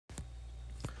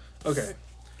Okay.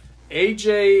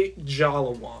 AJ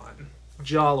Jalawan,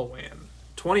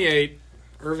 28,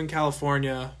 Irvine,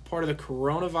 California, part of the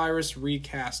coronavirus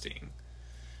recasting.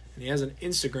 And he has an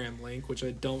Instagram link, which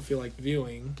I don't feel like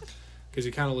viewing because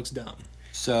he kind of looks dumb.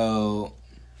 So,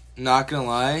 not gonna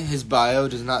lie, his bio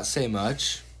does not say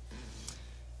much.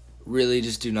 Really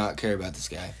just do not care about this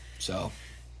guy. So,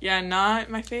 Yeah, not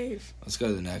my fave. let's go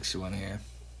to the next one here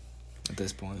at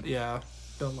this point. Yeah,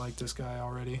 don't like this guy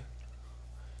already.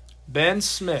 Ben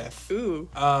Smith. Ooh.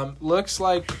 Looks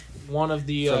like one of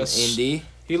the... From Indy.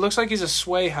 He looks like he's a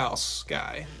Sway House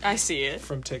guy I see it.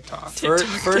 from TikTok.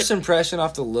 First impression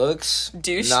off the looks,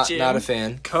 Douche not Jim. a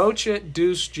fan. Coach at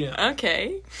Deuce Gym.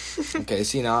 Okay. Okay,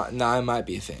 see, now I might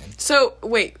be a fan. So,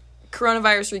 wait.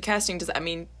 Coronavirus recasting, does that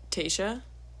mean Tasha?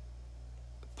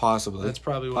 Possibly. That's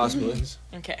probably what Possibly. it means.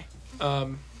 Okay.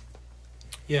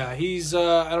 Yeah, he's,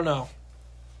 I don't know.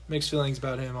 Mixed feelings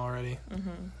about him already. Mm-hmm.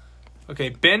 Okay,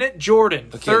 Bennett Jordan,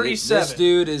 Okay, 37. This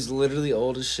dude is literally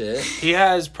old as shit. He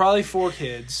has probably 4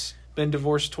 kids, been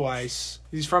divorced twice.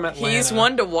 He's from Atlanta. He's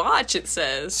one to watch, it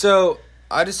says. So,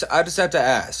 I just have to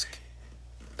ask.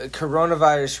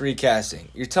 Coronavirus recasting.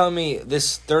 You're telling me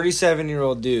this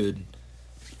 37-year-old dude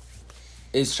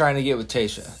is trying to get with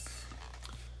Tasha?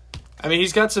 I mean,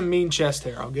 he's got some mean chest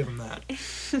hair. I'll give him that.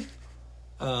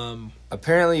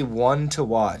 Apparently one to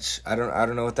watch. I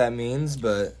don't know what that means,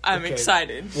 but I'm okay.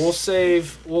 excited.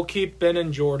 We'll keep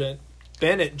Bennett Jordan.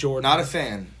 not a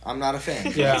fan. I'm not a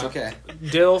fan. Yeah. It's okay.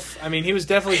 Dilf. I mean, he was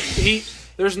definitely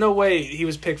there's no way he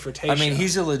was picked for Tasha. I mean,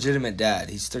 he's a legitimate dad.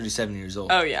 He's 37 years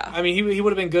old. Oh, yeah. I mean, he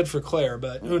would have been good for Claire,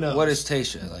 but who knows? What is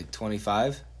Tasha? Like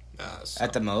 25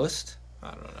 at the most?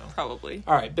 I don't know. Probably.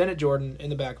 All right, Bennett Jordan in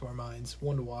the back of our minds,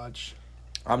 one to watch.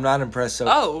 I'm not impressed. So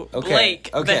Oh, okay.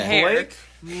 Blake, the Okay. hair. Blake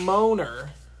Moner.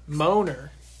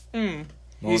 Mm.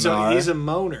 He's a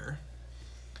moaner.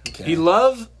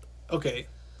 Okay.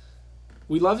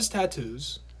 We love his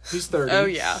tattoos. He's 30. Oh,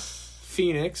 yeah.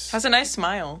 Phoenix. Has a nice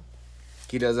smile.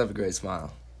 He does have a great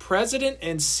smile. President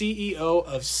and CEO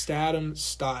of Statham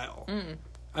Style. Mm.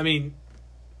 I mean,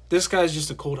 this guy's just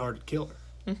a cold-hearted killer.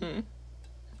 Mm-hmm.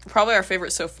 Probably our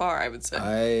favorite so far, I would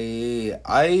say.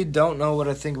 I don't know what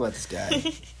I think about this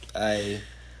guy.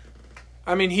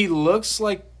 I mean, he looks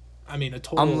like, a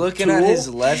total I'm looking tool. at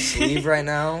his left sleeve right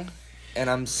now, and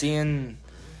I'm seeing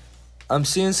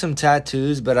some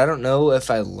tattoos, but I don't know if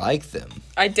I like them.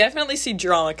 I definitely see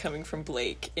drama coming from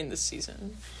Blake in this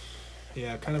season.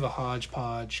 Yeah, kind of a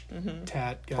hodgepodge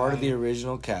tat guy. Part of the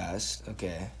original cast.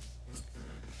 Okay.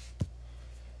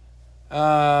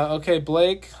 Okay,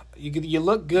 Blake, you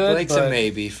look good, Blake's but a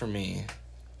maybe for me.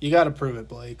 you got to prove it,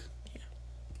 Blake.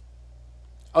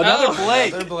 Another Oh.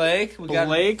 Blake. Another Blake. We got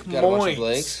Blake a bunch of Moines.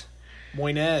 Blakes.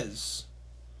 Moines.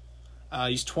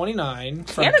 He's 29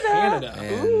 from Canada. Canada.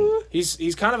 And Ooh.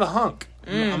 He's kind of a hunk.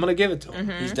 I'm gonna give it to him.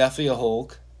 he's definitely a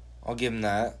Hulk. I'll give him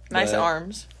that. Nice but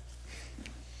arms.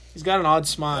 He's got an odd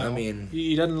smile. I mean-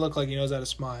 he doesn't look like he knows how to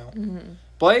smile.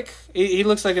 Blake, he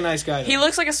looks like a nice guy. He though.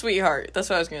 looks like a sweetheart. That's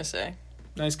what I was going to say.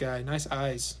 Nice guy, nice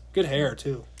eyes, good hair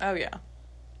too. Oh, yeah.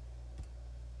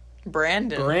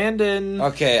 Brandon. Brandon.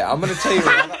 Okay, I'm gonna tell you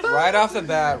right off the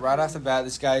bat,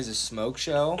 this guy is a smoke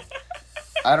show.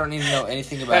 I don't need to know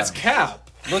anything about That's him. Cap.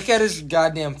 Look at his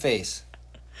goddamn face.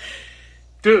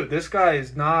 Dude, this guy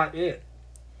is not it.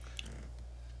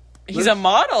 He's a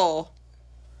model.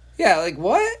 Yeah, like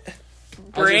what?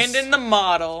 Brandon the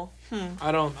model.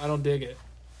 I don't dig it.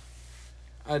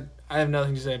 I have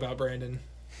nothing to say about Brandon,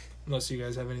 unless you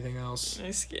guys have anything else.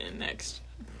 Nice skin next.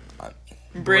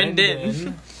 Brendan.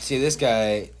 Brendan. See, this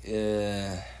guy.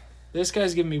 This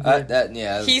guy's giving me weird.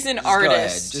 Yeah. He's an just go ahead.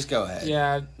 artist. Just go ahead.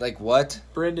 Yeah, Like what?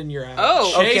 Brendan, you're out.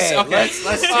 Oh. Chase, Okay,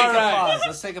 let's take All a right. pause.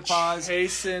 Let's take a pause.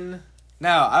 Jason.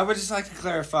 Now, I would just like to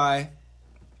clarify.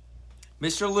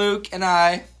 Mr. Luke and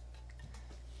I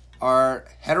are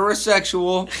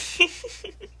heterosexual,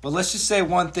 but let's just say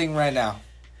one thing right now,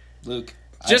 Luke.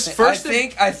 Just I first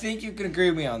think you can agree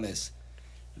with me on this.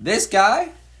 This guy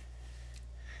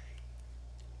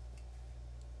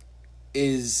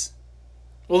is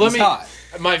Well, he's hot.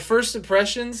 My first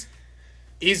impressions,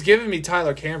 he's giving me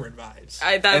Tyler Cameron vibes.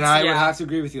 And I would have to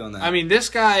agree with you on that. I mean, this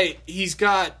guy, he's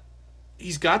got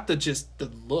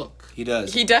the look. He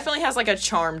does. He definitely has like a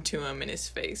charm to him in his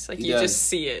face. Like He you does. just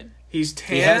see it. He's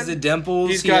tan. He has the dimples.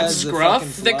 He's he got has scruff.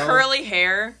 fucking The flow. curly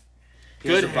hair. He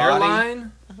has good a body.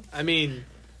 hairline. I mean,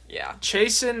 Yeah.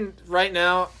 Chasen right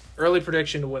now, early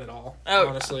prediction to win it all. Oh,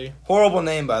 honestly, Horrible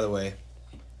name, by the way.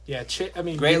 yeah. I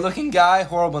mean, Great looking guy.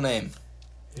 Horrible name.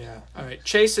 Yeah. All right,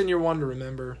 Chasen, you're one to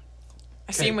remember.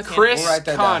 I see him with Chris We'll write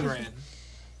that down. Conran.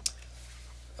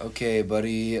 Okay,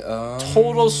 buddy.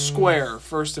 Total square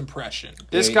first impression.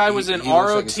 This Yeah, guy was in he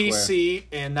looks like a ROTC,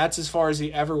 and that's as far as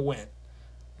he ever went.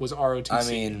 Was ROTC. I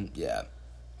mean, yeah.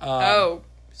 Oh,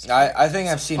 I think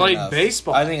I've seen Played enough.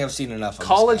 baseball. I think I've seen enough. On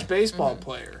college this guy. baseball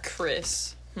player.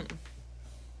 Chris.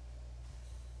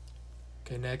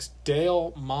 Okay, next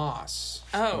Dale Moss.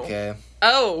 Oh. Okay.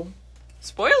 Oh.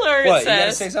 Spoiler, What? it You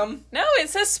gotta says. say something? No, it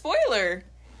says spoiler.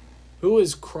 Who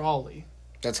is Crawley?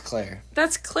 That's Claire.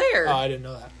 That's Claire. Oh, I didn't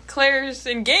know that. Claire's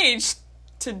engaged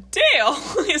to Dale,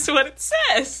 is what it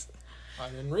says. I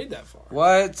didn't read that far.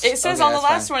 What? It says Okay, on the that's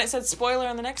last fine. one, it said spoiler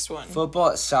on the next one. Football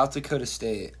at South Dakota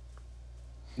State.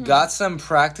 Got some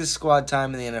practice squad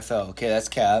time in the NFL. Okay, that's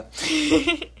cap.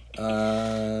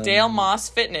 Dale Moss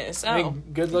Fitness. I Oh. mean,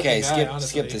 good looking Okay, guy, honestly.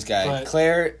 skip this guy. But-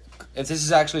 Claire, if this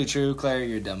is actually true, Claire,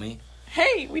 you're a dummy.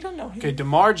 Hey, we don't know him. okay,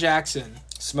 DeMar Jackson,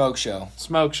 Smoke show.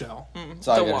 Smoke Show. That's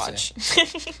all I To gotta watch.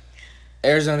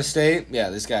 Arizona State. Yeah,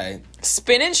 this guy.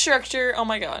 Spin instructor. Oh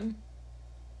my god.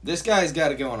 This guy's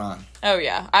got it going on. Oh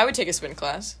yeah, I would take a spin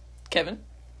class. Kevin,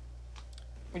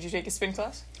 would you take a spin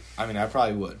class? I mean, I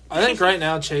probably would. I think right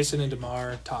now Chasen and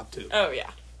DeMar top two. Oh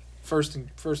yeah. First Oh,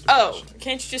 impression.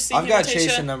 can't you just see I've him, got Tasha?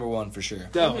 Chasen number one for sure.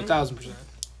 No, 1,000%.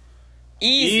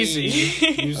 Easy.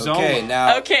 Easy. Uzoma. Okay,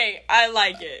 now Okay, I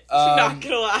like it. Um, Not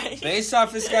gonna lie. based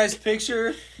off this guy's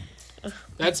picture,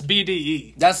 That's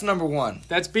BDE. that's number one.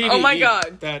 That's BDE. Oh my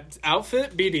God. That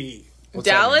outfit, BDE. What's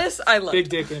that mean? Dallas, I love. Big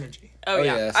dick energy. Oh, Oh, yeah,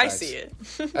 yeah, that's I facts. see it.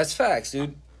 That's facts, dude.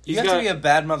 You He's have got- to be a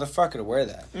bad motherfucker to wear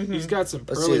that. He's got some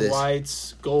Let's do pearly this.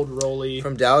 whites, gold rolly,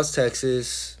 From Dallas,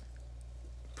 Texas.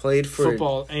 Played for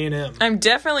football, A&M. I'm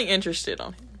definitely interested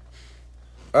on him.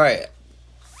 All right.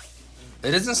 It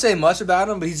doesn't say much about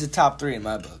him, but he's a top 3 in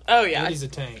my book. Oh And yeah, he's a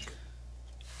tank.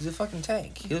 He's a fucking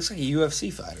tank. He looks like a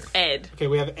UFC fighter. Ed. Okay,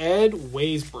 we have Ed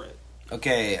Weisbrett.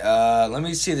 Okay, let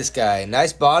me see this guy.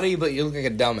 Nice body, but you look like a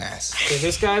dumbass. Okay,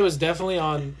 this guy was definitely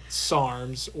on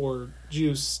SARMs or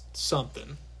Juice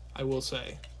something, I will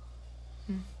say.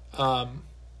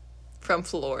 From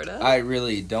Florida. I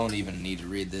really don't even need to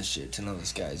read this shit to know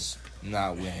this guy's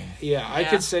not winning. Yeah, I Yeah.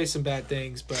 could say some bad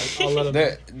things, but I'll let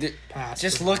him pass.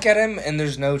 Just for look now. at him, and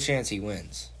there's no chance he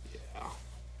wins.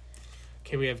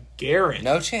 Okay, we have Garen.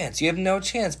 No chance. You have no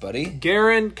chance, buddy.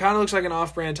 Garen kind of looks like an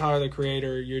off-brand Tyler, the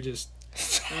Creator. You're just...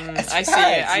 I see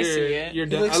it. I see it. You're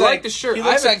He I looks like the shirt. He I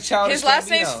looks have a- like Childish His last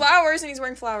name's Gambino. Flowers, and he's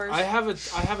wearing flowers. I have a This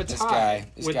tie guy,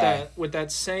 this with guy.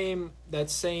 that same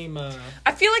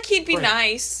I feel like he'd be Right.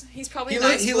 nice. He's probably He, a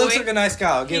nice boy. looks like a nice guy.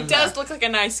 I'll He give him does that. look like a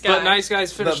nice guy. but nice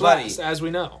guys finish But, buddy- last, as we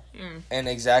know. And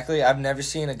exactly, I've never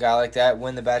seen a guy like that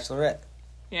win the Bachelorette.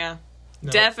 Yeah.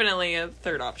 No. Definitely a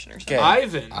third option or something. Okay.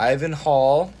 Ivan, Ivan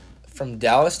Hall from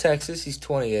Dallas, Texas. He's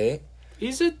 28.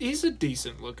 he's a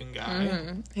decent looking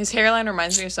guy. His hairline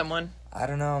reminds me of someone. I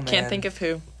don't know, man. Can't think of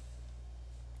who.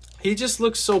 He just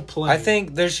looks so plain. I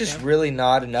think there's just really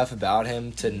not enough about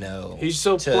him to know. He's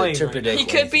so to, plain to right predict. He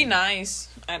could be anything. nice.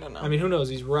 I don't know. I mean, who knows?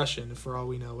 He's Russian for all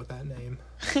we know with that name.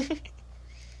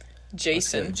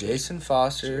 Jason. Okay, Jason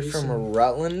Foster Jason. from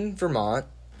Rutland, Vermont.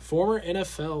 Former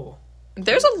NFL.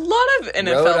 There's a lot of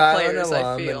NFL Rhode Island players, I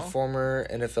alum feel. and former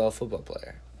NFL football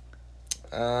player.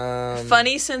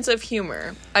 Funny sense of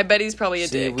humor. I bet he's probably a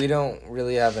See, dick. we don't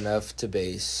really have enough to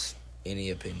base any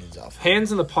opinions off of. Hands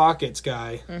in the pockets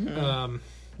guy. Mm-hmm.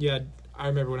 Yeah, I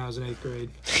remember when I was in 8th grade.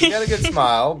 He got a good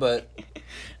smile, but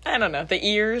I don't know. The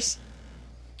ears.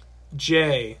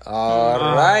 Jay. all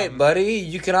right, buddy.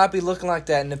 You cannot be looking like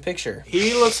that in the picture.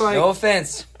 He looks like No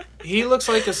offense. he looks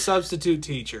like a substitute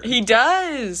teacher He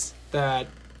does. that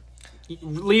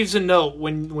leaves a note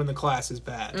when the class is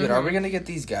bad. Dude, are we going to get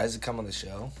these guys to come on the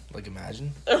show? Like,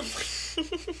 imagine.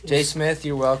 Jay Smith,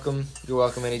 you're welcome. You're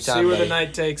welcome anytime, See where buddy. the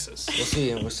night takes us. We'll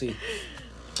see. We'll see.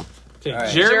 Okay, All right.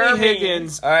 Jeremy Jeremy.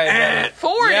 Higgins. All right, buddy.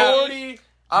 40. Yeah. 40.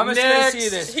 I'm just going to Next. see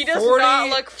this. He does not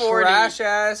look 40.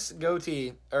 Trash-ass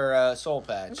goatee, or soul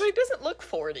patch. But he doesn't look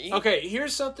 40. Okay,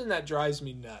 here's something that drives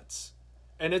me nuts.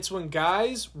 And it's when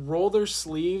guys roll their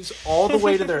sleeves all the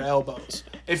way to their elbows.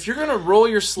 If you're going to roll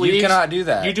your sleeves, You cannot do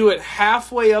that. You do it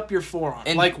halfway up your forearm.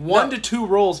 And like 1 no. to 2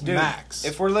 rolls Dude, max.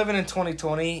 if we're living in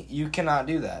 2020, you cannot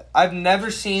do that. I've never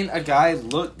seen a guy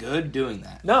look good doing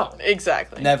that. No.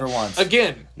 Exactly. Never once.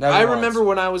 Again, Never I once. remember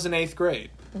when I was in 8th grade.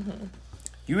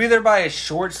 You either buy a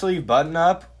short sleeve button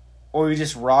up, or you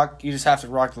just have to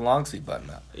rock the long sleeve button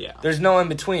up. Yeah. There's no in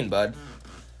between, bud.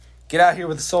 Get out here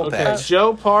with the soul Okay, patch.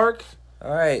 Joe Park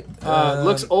All right.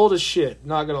 looks old as shit,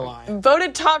 not going to lie.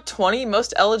 Voted top 20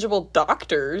 most eligible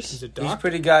doctors. He's a He's doctor.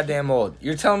 pretty goddamn old.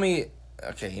 You're telling me...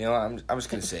 Okay, you know what? I'm just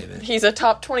going to save it. He's a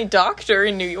top 20 doctor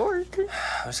in New York. I'm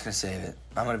just going to save it.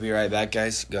 I'm going to be right back,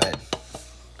 guys. Go ahead.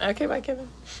 Okay, bye, Kevin.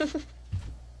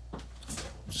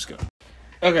 Just go.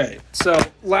 Okay, so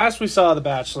last we saw The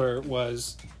Bachelor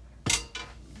was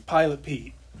Pilot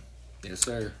Pete. Yes,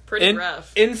 sir. Pretty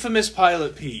rough. Infamous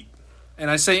Pilot Pete. And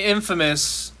I say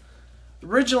infamous,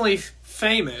 originally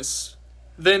famous,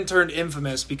 then turned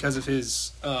infamous because of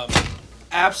his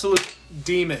absolute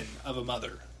demon of a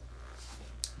mother.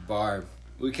 Barb.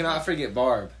 We cannot forget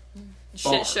Barb.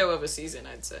 Shit show of a season,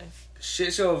 I'd say.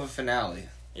 Shit show of a finale.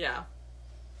 Yeah.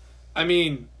 I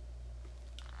mean,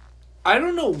 I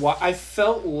don't know why. I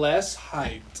felt less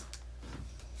hyped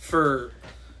for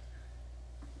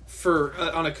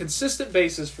on a consistent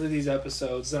basis for these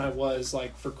episodes than I was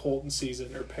like for Colton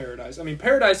season or Paradise. I mean,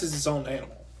 Paradise is its own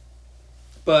animal,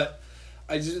 but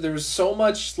there was so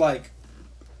much like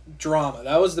drama.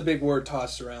 That was the big word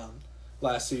tossed around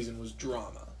last season, was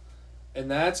drama,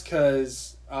 and that's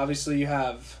because obviously you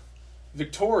have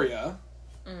Victoria,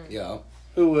 Yeah.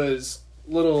 who was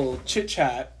little chit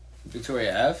chat.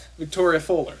 Victoria F. Victoria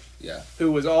Fuller. Yeah.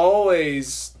 Who was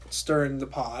always stirring the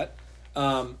pot.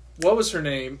 What was her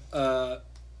name? Alea?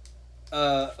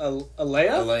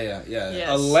 Alea, yeah. Yes.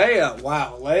 Alea.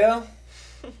 Wow, Alea.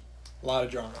 A lot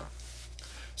of drama.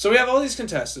 So we have all these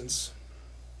contestants.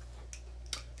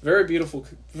 Very beautiful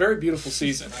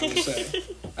season, I would say.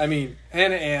 I mean,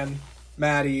 Hannah Ann,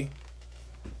 Maddie,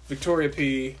 Victoria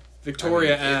P,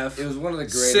 Victoria F. It was one of the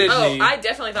greatest. Sydney. Oh, I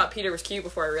definitely thought Peter was cute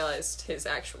before I realized his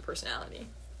actual personality.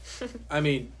 I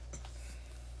mean,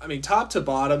 top to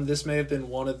bottom, this may have been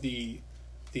one of the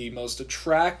most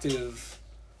attractive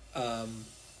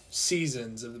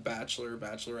seasons of the Bachelor,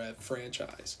 Bachelorette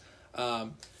franchise.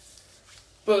 But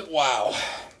wow.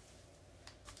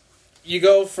 You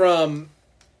go from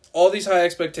all these high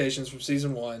expectations from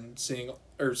season 1,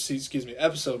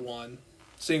 episode 1,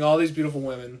 seeing all these beautiful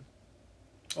women,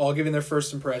 all giving their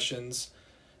first impressions.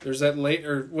 There's that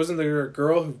wasn't there a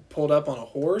girl who pulled up on a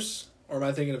horse? Or am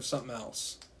I thinking of something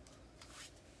else?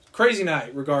 Crazy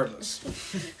night, regardless.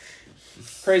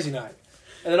 Crazy night.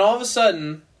 And then all of a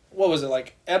sudden, what was it,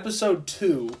 like episode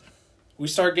 2, we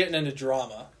start getting into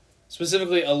drama.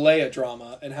 Specifically, Alea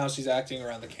drama and how she's acting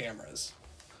around the cameras.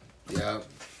 Yeah.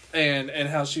 And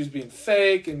how she was being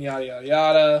fake and yada, yada,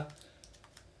 yada.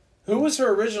 Who was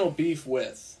her original beef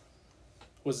with?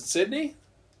 Was it Sydney?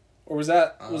 Or was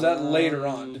that later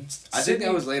on? I think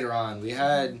that was later on.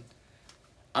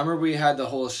 I remember we had the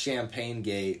whole champagne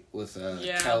gate with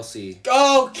Kelsey.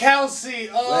 Oh, Kelsey!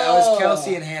 Oh, well, it was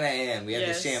Kelsey and Hannah Ann. We had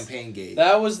the champagne gate.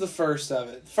 That was the first of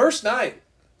it. First night.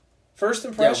 First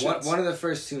impressions. Yeah, one of the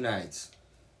first 2 nights.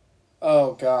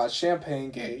 Oh, God.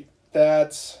 Champagne gate.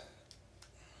 That's...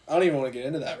 I don't even want to get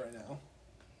into that right now.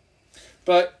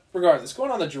 But regardless,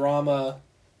 going on the drama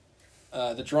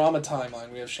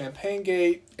timeline, we have Champagne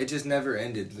Gate. It just never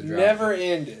ended. The drama never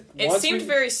ended. It seemed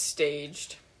very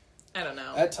staged. I don't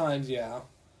know. At times, yeah.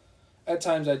 At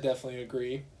times, I definitely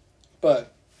agree.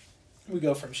 But we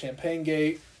go from Champagne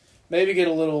Gate, maybe get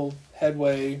a little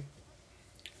headway.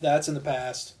 That's in the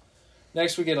past.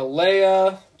 Next, we get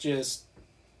Alea. Just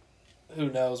who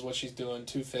knows what she's doing?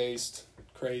 Two-faced,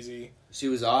 crazy. She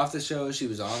was off the show. She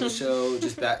was on the show.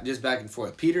 just back and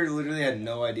forth. Peter literally had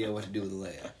no idea what to do with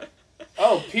Alea.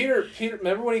 Oh, Peter!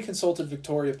 Remember when he consulted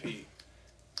Victoria P?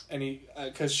 And he,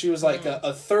 because she was like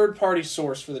a third-party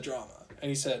source for the drama, and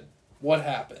he said, "What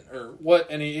happened?" or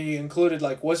what? And he included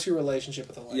like, "What's your relationship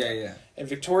with Alea?" Yeah. And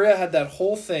Victoria had that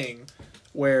whole thing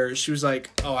where she was like,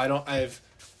 "Oh,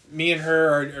 me and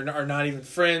her are not even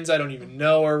friends. I don't even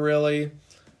know her really."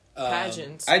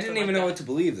 Pageants. I didn't even know what to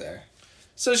believe there.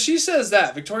 So she says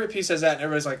that. Victoria P says that, and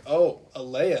everybody's like, "Oh,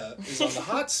 Alea is on the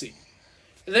hot seat."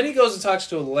 And then he goes and talks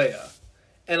to Alea.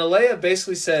 And Alea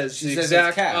basically says the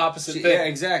exact opposite thing. Yeah,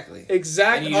 exactly.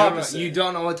 Exact opposite. You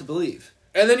don't know what to believe.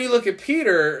 And then you look at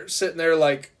Peter sitting there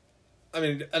like,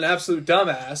 an absolute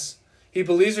dumbass. He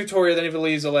believes Victoria, then he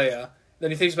believes Alea.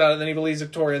 Then he thinks about it, then he believes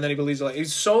Victoria, and then he believes Alea.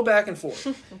 He's so back and forth.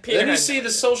 Then you see the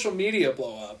social media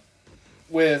blow up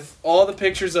with all the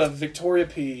pictures of Victoria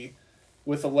P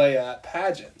with Alea at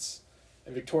pageants.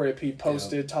 And Victoria P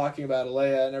posted talking about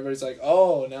Alea, and everybody's like,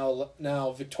 oh,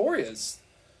 now Victoria's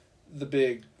the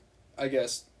big, I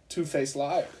guess, two-faced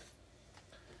liar.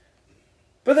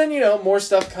 But then, more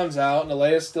stuff comes out, and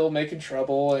Alea's still making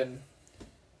trouble and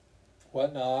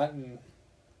whatnot, and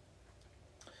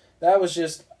that was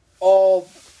just all,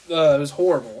 it was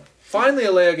horrible. Finally,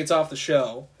 Alea gets off the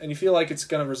show, and you feel like it's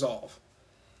going to resolve.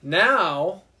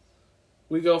 Now,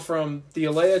 we go from the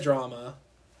Alea drama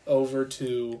over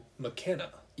to McKenna.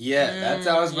 Yeah, that's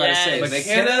what I was about to say.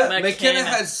 McKenna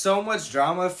had so much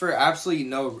drama for absolutely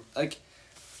no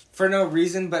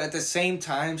reason, but at the same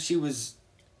time, she was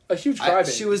a huge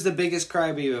crybaby. She was the biggest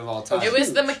crybaby of all time. It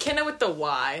was the McKenna with the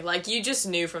Y. Like, you just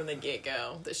knew from the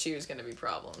get-go that she was going to be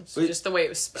problems. But just the way it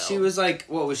was spelled. She was like,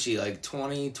 what was she, like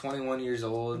 20, 21 years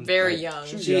old? Very like,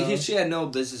 young. She had no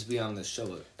business being on this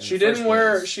show. She didn't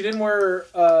wear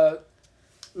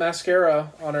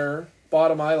mascara on her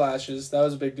bottom eyelashes. That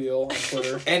was a big deal on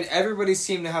Twitter. And everybody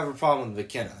seemed to have a problem with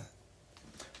McKenna.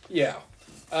 Yeah.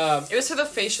 It was for the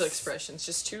facial expressions,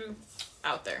 just too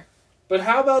out there. But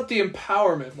how about the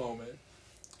empowerment moment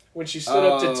when she stood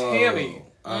up to Tammy?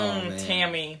 Man.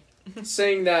 Tammy.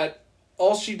 Saying that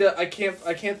all she does, I can't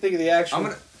think of the actual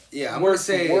I'm gonna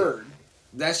say word.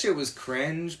 That shit was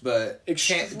cringe, but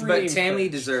Extreme Tammy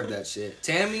cringe. deserved that shit.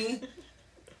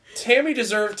 Tammy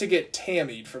deserved to get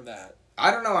Tammied from that.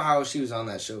 I don't know how she was on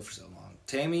that show for so long.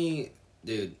 Tammy,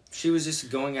 dude, she was just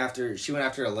she went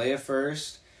after Alea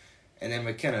first, and then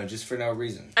McKenna just for no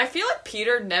reason. I feel like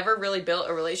Peter never really built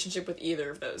a relationship with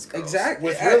either of those girls. Exactly.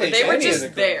 With really They were any of just the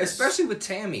girls. there. Especially with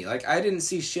Tammy. Like, I didn't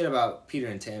see shit about Peter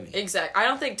and Tammy. Exactly. I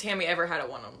don't think Tammy ever had a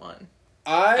one-on-one.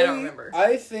 I don't remember.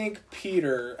 I think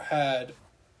Peter had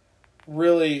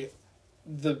really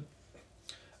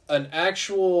an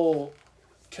actual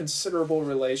considerable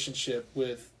relationship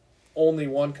with only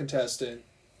one contestant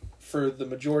for the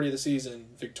majority of the season,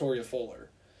 Victoria Fuller.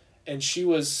 And she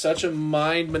was such a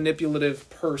mind manipulative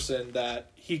person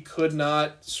that he could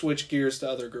not switch gears to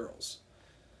other girls.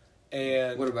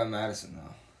 And What about Madison,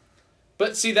 though?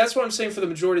 But see, that's what I'm saying for the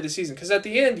majority of the season. Because at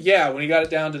the end, yeah, when he got it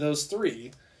down to those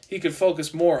three, he could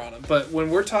focus more on them. But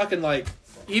when we're talking like,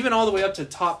 even all the way up to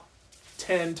top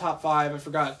 10, top 5, I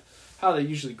forgot how they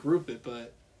usually group it,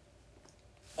 but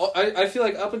I feel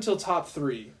like up until top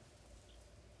 3,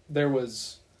 there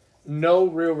was no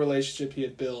real relationship he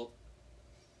had built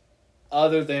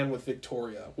other than with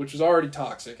Victoria, which was already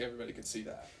toxic. Everybody could see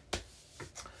that.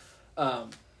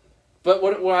 But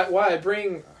why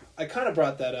I kind of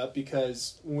brought that up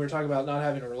because when we were talking about not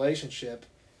having a relationship,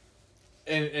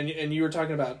 and you were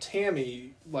talking about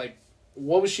Tammy, like,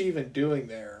 what was she even doing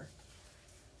there?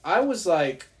 I was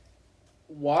like,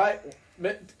 why?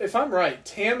 If I'm right,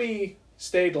 Tammy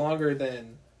stayed longer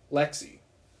than Lexi.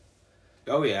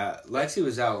 Oh, yeah. Lexi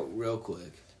was out real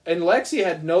quick. And Lexi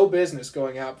had no business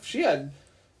going out. She had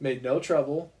made no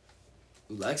trouble.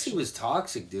 Lexi was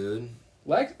toxic, dude.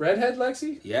 Redhead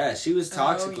Lexi? Yeah, she was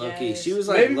toxic, low-key. yes. She was,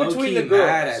 like, Maybe between low-key the girls.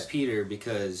 mad at Peter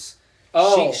because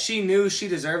she knew she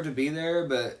deserved to be there,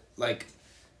 but, like...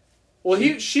 Well,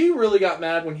 she really got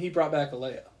mad when he brought back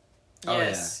Alea. Oh,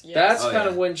 yes. That's Oh, kind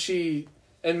of yeah. when she...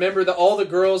 And remember, all the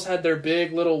girls had their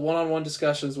big little one-on-one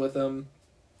discussions with him.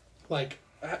 Like,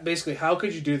 basically, how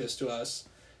could you do this to us?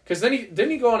 Because then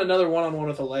he go on another one-on-one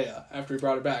with Alea after he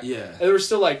brought her back. Yeah. And there were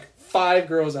still, like, 5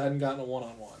 girls that hadn't gotten a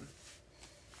one-on-one.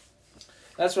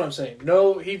 That's what I'm saying.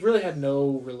 No, he really had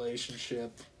no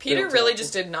relationship. Peter built really up.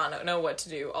 just did not know what to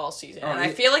do all season. Oh, And I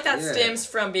feel like that yeah. stems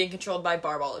from being controlled by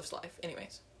Barb Olive's life.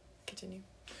 Anyways, continue.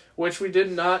 Which we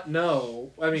did not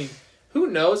know. I mean, who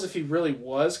knows if he really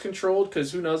was controlled?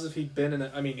 Because who knows if he'd been in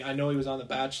I know he was on The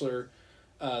Bachelor,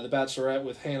 The Bachelorette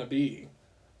with Hannah B.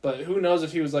 But who knows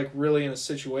if he was, like, really in a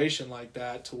situation like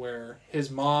that to where his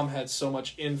mom had so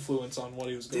much influence on what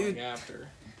he was going after.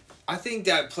 I think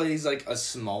that plays, like, a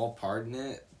small part in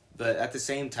it, but at the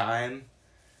same time,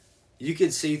 you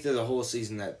could see through the whole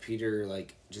season that Peter,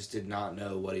 like, just did not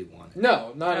know what he wanted.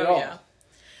 No, not at all. Yeah.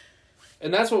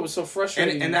 And that's what was so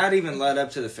frustrating. And that even led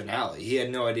up to the finale. He had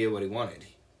no idea what he wanted.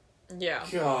 Yeah.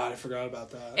 God, I forgot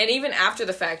about that. And even after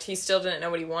the fact, he still didn't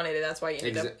know what he wanted, and that's why he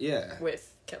ended Yeah. up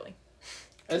with Kelly.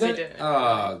 And He then, didn't.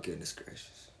 Oh, goodness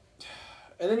gracious.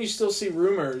 and then you still see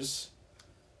rumors.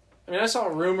 I mean, I saw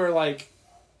a rumor, like,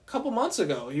 a couple months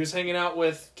ago. He was hanging out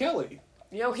with Kelly.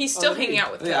 He's still hanging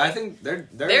out with Kelly. Yeah, I think they're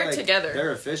They're together.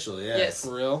 They're official, yeah. Yes.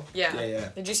 For real? Yeah. Yeah.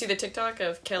 Did you see the TikTok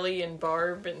of Kelly and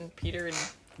Barb and Peter and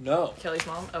No. Kelly's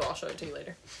mom? Oh, I'll show it to you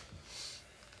later.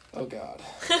 Oh, God.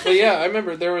 But yeah, I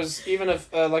remember there was even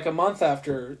like a month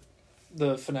after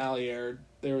the finale aired,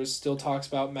 there was still talks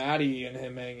about Maddie and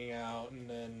him hanging out, and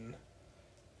then...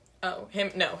 Oh,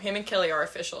 him and Kelly are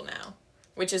official now.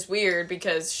 Which is weird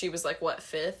because she was like, what,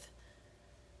 5th?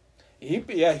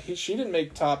 She didn't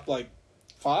make top, like,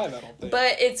 5, I don't think.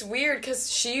 But it's weird because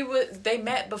they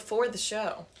met before the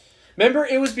show. Remember,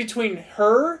 it was between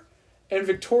her and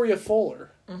Victoria Fuller.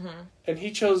 Mm-hmm. And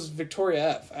he chose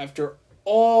Victoria F. after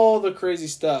all the crazy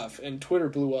stuff, and Twitter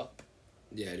blew up.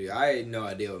 Yeah, dude, I had no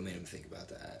idea what made him think about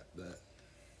that, but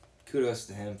kudos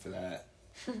to him for that.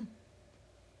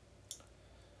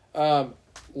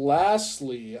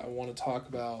 Lastly, I want to talk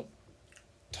about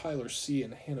Tyler C.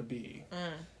 and Hannah B.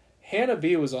 Hannah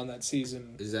B. was on that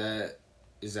season. Is that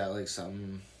like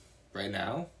something right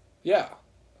now? Yeah.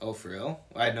 Oh, for real?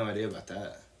 I had no idea about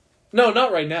that. No,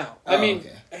 not right now. I Oh, mean,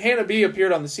 okay. Hannah B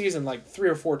appeared on the season like 3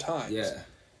 or 4 times. Yeah.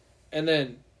 And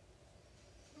then,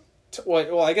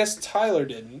 well, I guess Tyler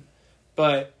didn't.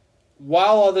 But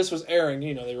while all this was airing,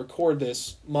 you know, they record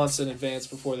this months in advance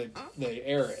before they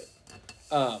air it.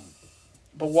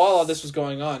 But while all this was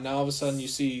going on, now all of a sudden you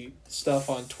see stuff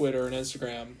on Twitter and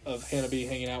Instagram of Hannah B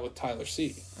hanging out with Tyler C.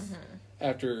 Mm-hmm.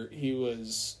 After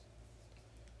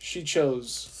she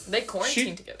chose... They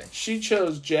quarantined together. She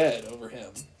chose Jed over him.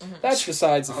 Mm-hmm. That's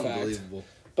besides the fact. Unbelievable.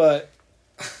 But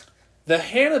the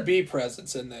Hannah B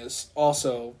presence in this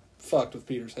also fucked with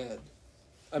Peter's head.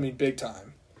 I mean, big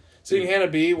time. Seeing Hannah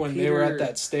B when they were at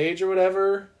that stage or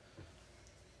whatever,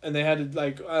 and they had to,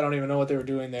 like, I don't even know what they were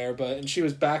doing there, and she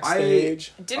was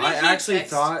backstage. I actually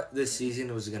thought this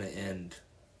season was going to end.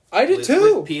 I did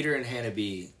too. With Peter and Hannah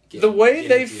B. The way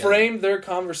they framed their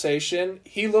conversation,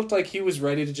 he looked like he was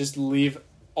ready to just leave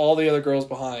all the other girls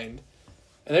behind.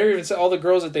 And they were even all the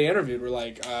girls that they interviewed were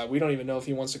like, we don't even know if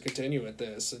he wants to continue with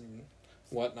this and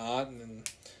whatnot. And then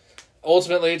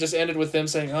ultimately it just ended with them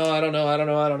saying, oh, I don't know.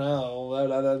 Blah,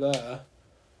 blah, blah, blah.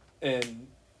 And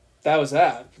that was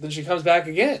that. But then she comes back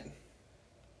again.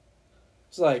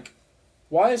 It's like,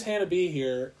 why is Hannah B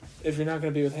here if you're not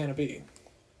going to be with Hannah B?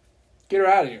 Get her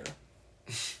out of here.